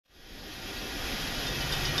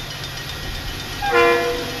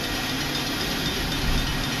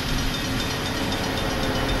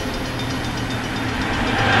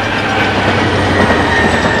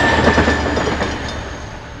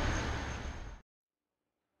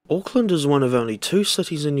Auckland is one of only 2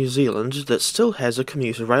 cities in New Zealand that still has a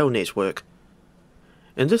commuter rail network.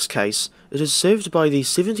 In this case, it is served by the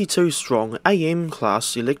 72-strong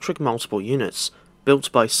AM-class electric multiple units,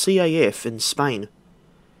 built by CAF in Spain.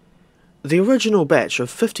 The original batch of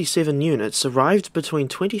 57 units arrived between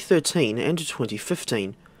 2013 and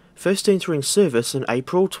 2015, first entering service in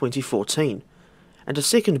April 2014, and a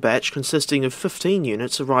second batch consisting of 15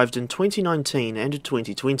 units arrived in 2019 and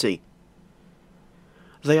 2020.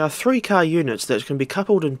 They are 3-car units that can be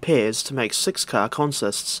coupled in pairs to make 6-car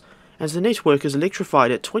consists, and the network is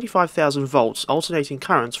electrified at 25,000 volts alternating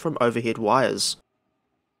currents from overhead wires.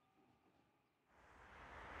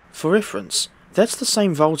 For reference, that's the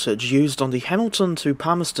same voltage used on the Hamilton to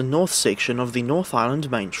Palmerston North section of the North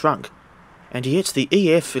Island main trunk, and yet the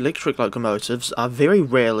EF electric locomotives are very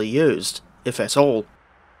rarely used, if at all.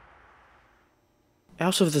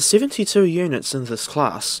 Out of the 72 units in this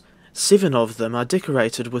class, 7 of them are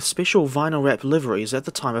decorated with special vinyl wrap liveries at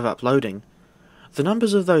the time of uploading. The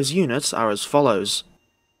numbers of those units are as follows: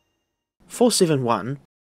 471,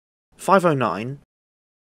 509,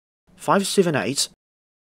 578,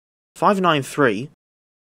 593,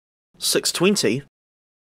 620,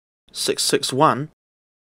 661,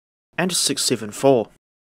 and 674.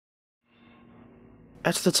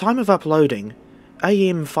 At the time of uploading,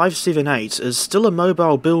 AM578 is still a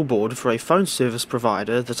mobile billboard for a phone service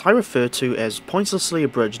provider that I refer to as pointlessly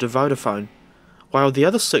abridged Vodafone, while the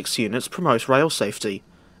other 6 units promote rail safety,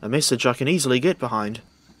 a message I can easily get behind.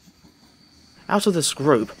 Out of this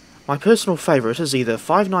group, my personal favourite is either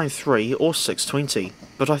 593 or 620,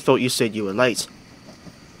 but I thought you said you were late.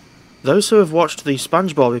 Those who have watched the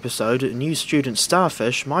SpongeBob episode New Student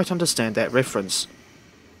Starfish might understand that reference.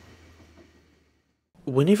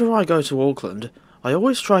 Whenever I go to Auckland, I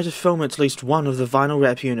always try to film at least one of the vinyl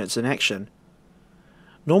wrap units in action.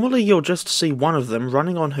 Normally you'll just see one of them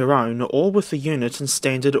running on her own or with the unit in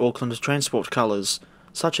standard Auckland transport colours,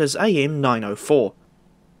 such as AM904.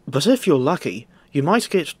 But if you're lucky, you might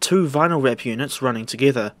get 2 vinyl wrap units running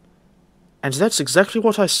together. And that's exactly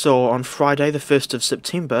what I saw on Friday the 1st of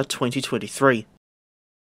September 2023.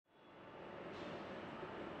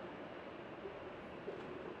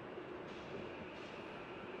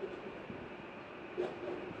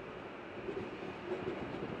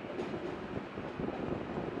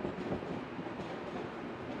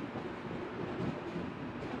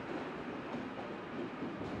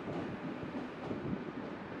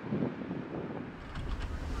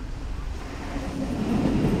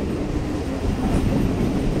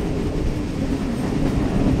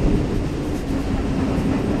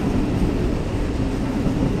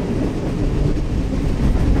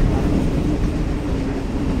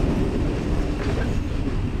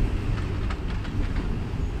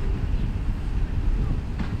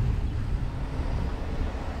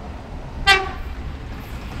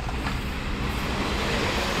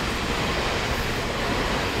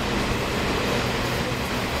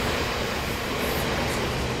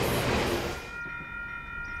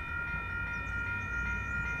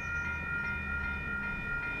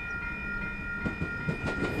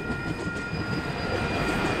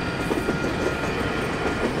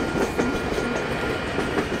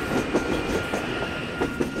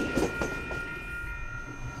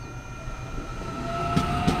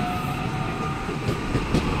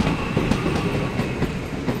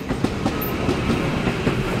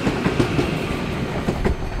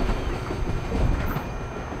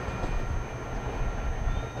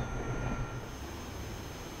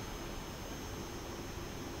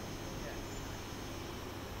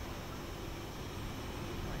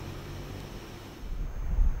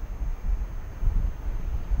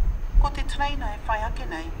 Ko te traina e whai ake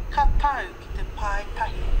nei, ka tau ki te pai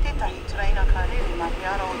tahi, tētahi traina ka rere ma te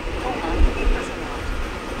ara o te tonga i Brazil.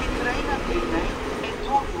 Te traina tēnei e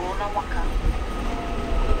tohu o na waka.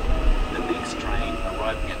 The next train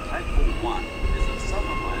arriving at platform 1 is a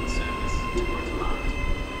Southern Line service to Auckland.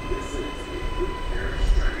 This is the Paris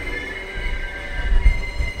train.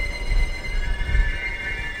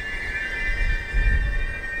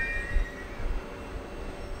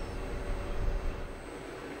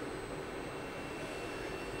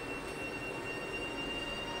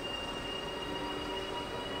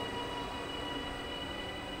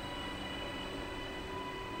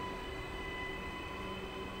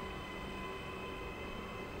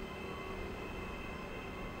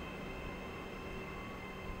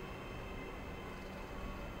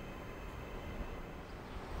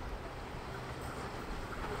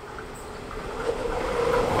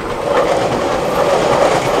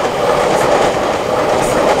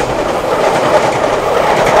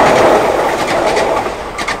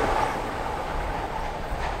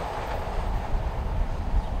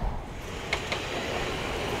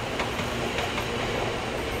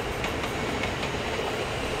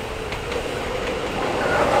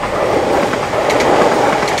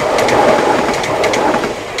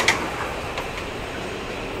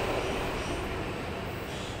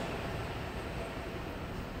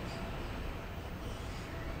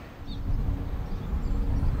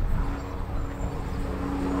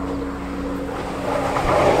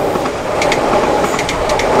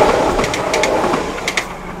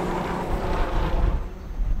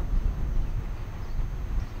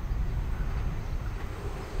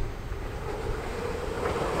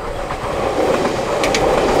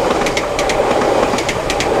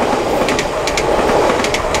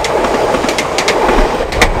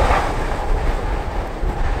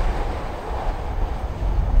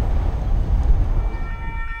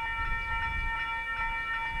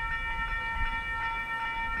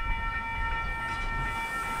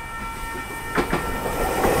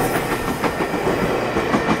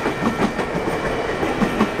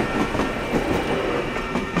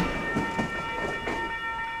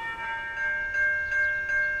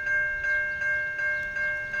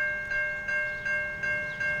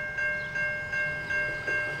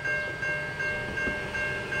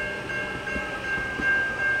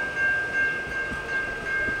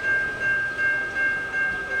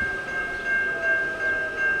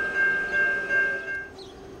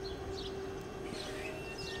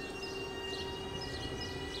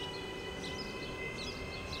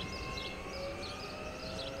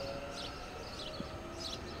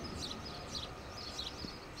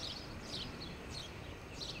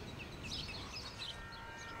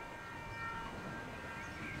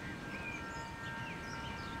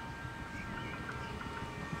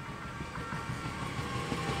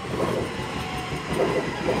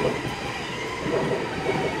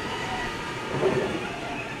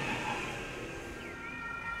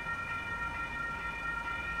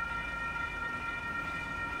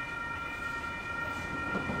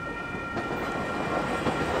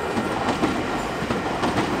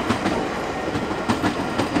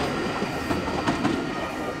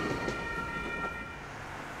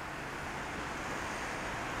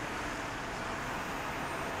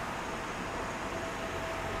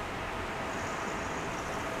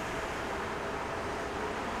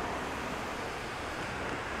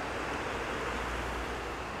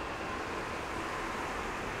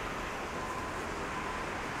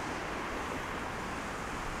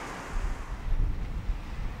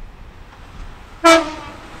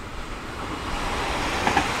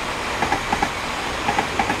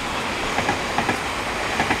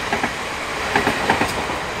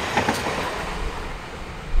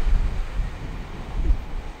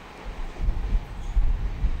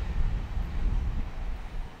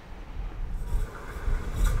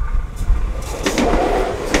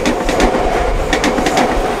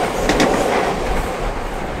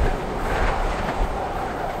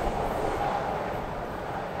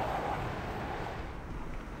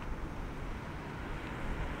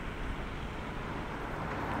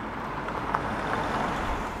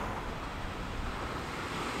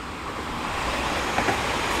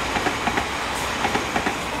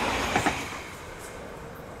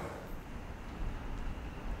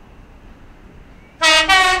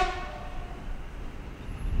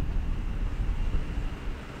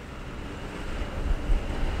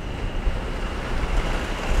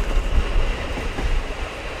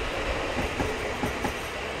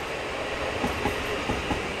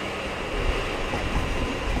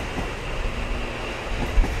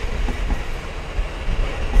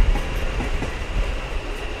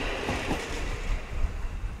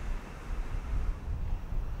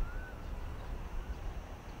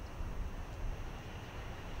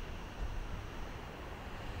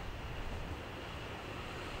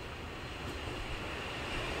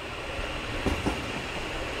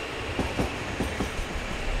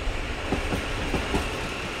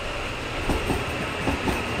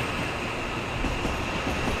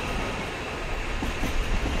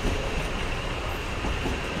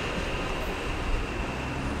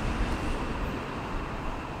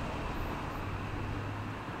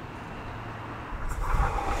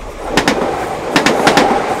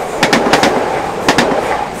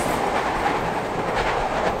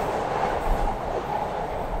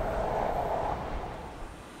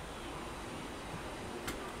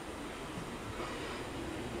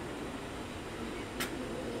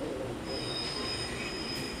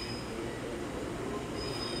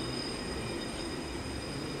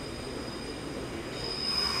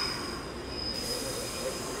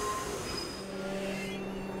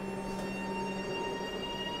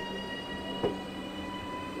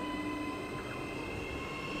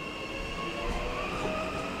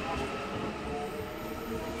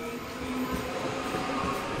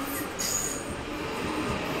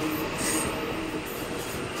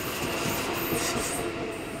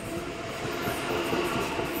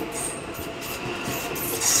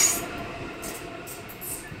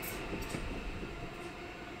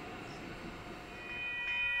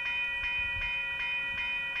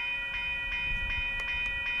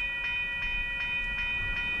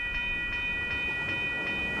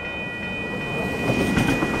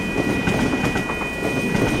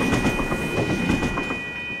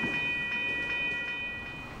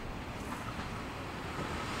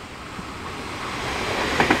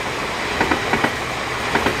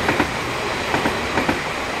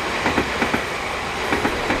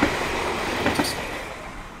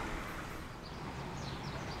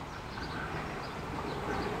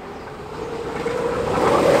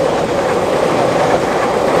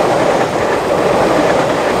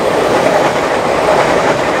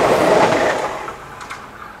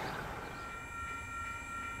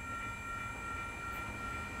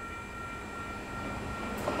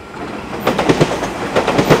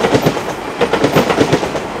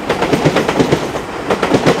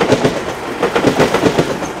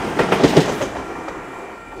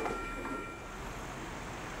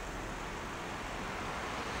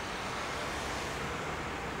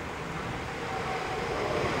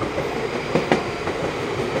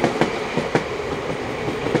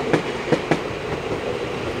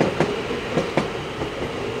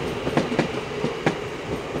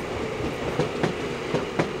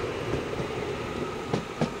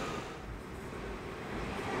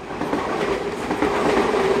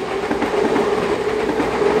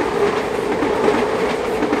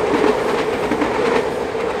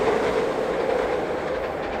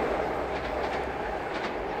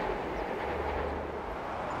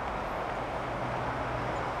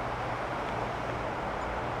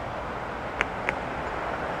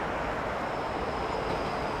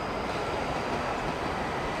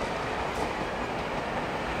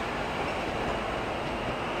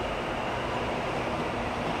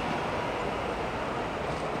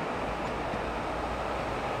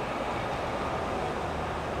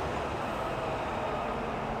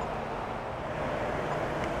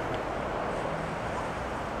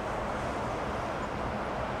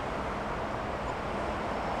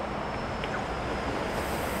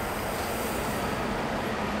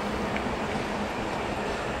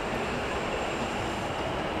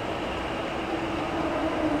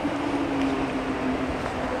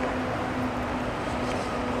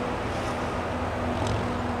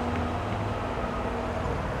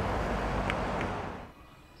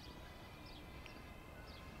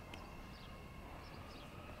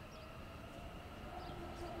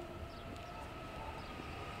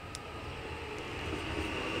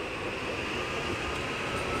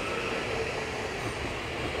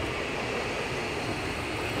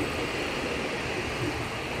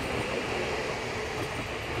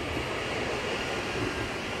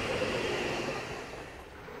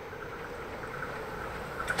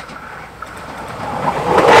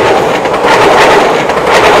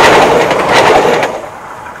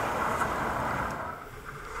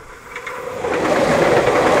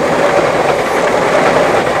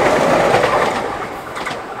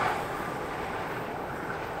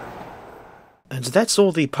 that's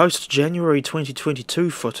all the post-January 2022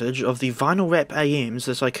 footage of the vinyl wrap AMs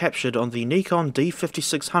that I captured on the Nikon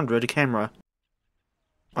D5600 camera.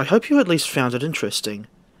 I hope you at least found it interesting,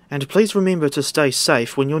 and please remember to stay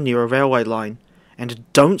safe when you're near a railway line,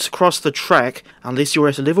 and don't cross the track unless you're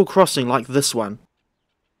at a level crossing like this one.